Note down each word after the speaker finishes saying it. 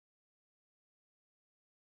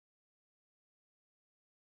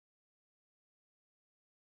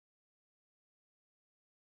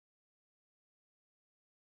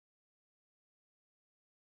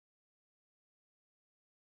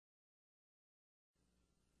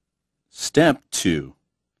Step 2.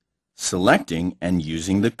 Selecting and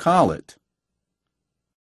using the collet.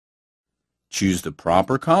 Choose the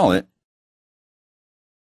proper collet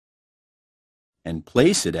and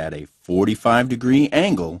place it at a 45-degree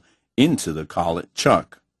angle into the collet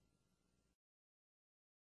chuck.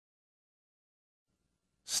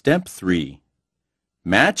 Step 3.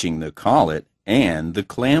 Matching the collet and the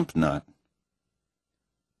clamp nut.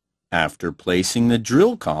 After placing the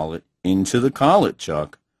drill collet into the collet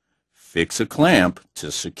chuck, fix a clamp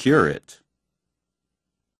to secure it.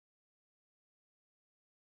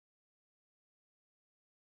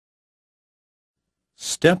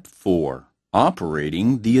 Step 4.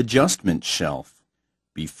 Operating the adjustment shelf.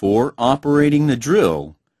 Before operating the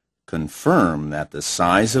drill, confirm that the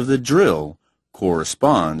size of the drill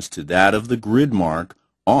corresponds to that of the grid mark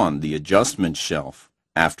on the adjustment shelf.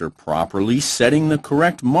 After properly setting the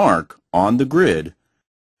correct mark on the grid,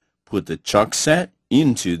 put the chuck set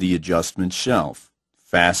into the adjustment shelf.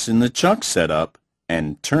 Fasten the chuck set up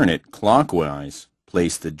and turn it clockwise.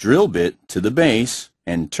 Place the drill bit to the base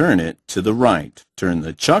and turn it to the right. Turn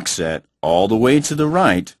the chuck set all the way to the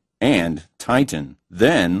right and tighten.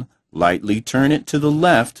 Then lightly turn it to the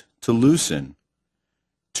left to loosen.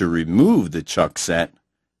 To remove the chuck set,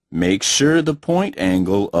 make sure the point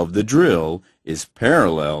angle of the drill is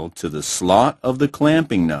parallel to the slot of the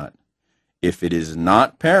clamping nut. If it is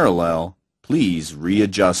not parallel, please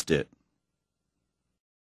readjust it.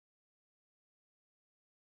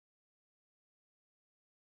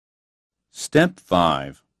 Step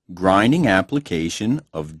 5. Grinding application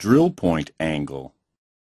of drill point angle.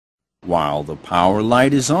 While the power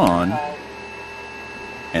light is on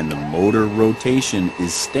and the motor rotation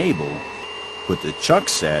is stable, put the chuck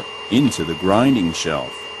set into the grinding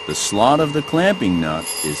shelf. The slot of the clamping nut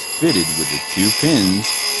is fitted with the 2 pins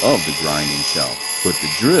of the grinding shelf. Put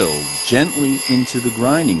the drill gently into the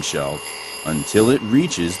grinding shelf until it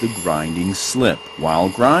reaches the grinding slip. While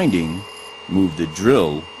grinding, move the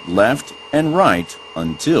drill left and right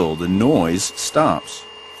until the noise stops.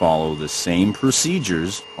 Follow the same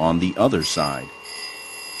procedures on the other side.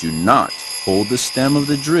 Do not hold the stem of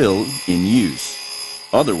the drill in use,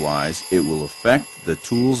 otherwise it will affect the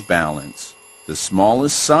tool's balance. The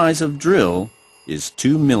smallest size of drill is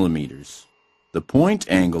 2 millimeters. The point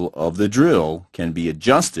angle of the drill can be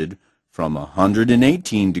adjusted from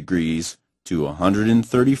 118 degrees to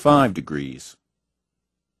 135 degrees.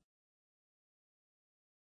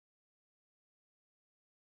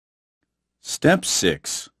 Step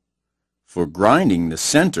 6. For grinding the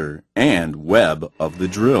center and web of the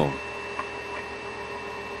drill.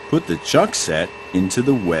 Put the chuck set into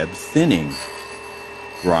the web thinning.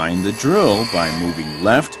 Grind the drill by moving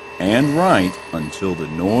left and right until the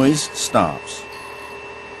noise stops.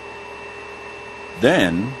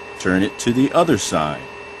 Then turn it to the other side.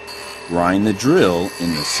 Grind the drill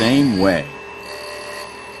in the same way.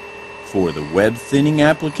 For the web thinning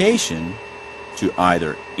application, to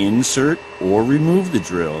either insert or remove the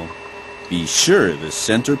drill, be sure the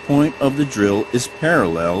center point of the drill is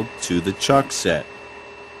parallel to the chuck set.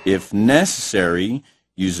 If necessary,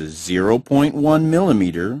 use a 0.1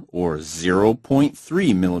 millimeter or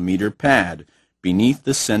 0.3 millimeter pad beneath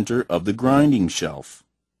the center of the grinding shelf.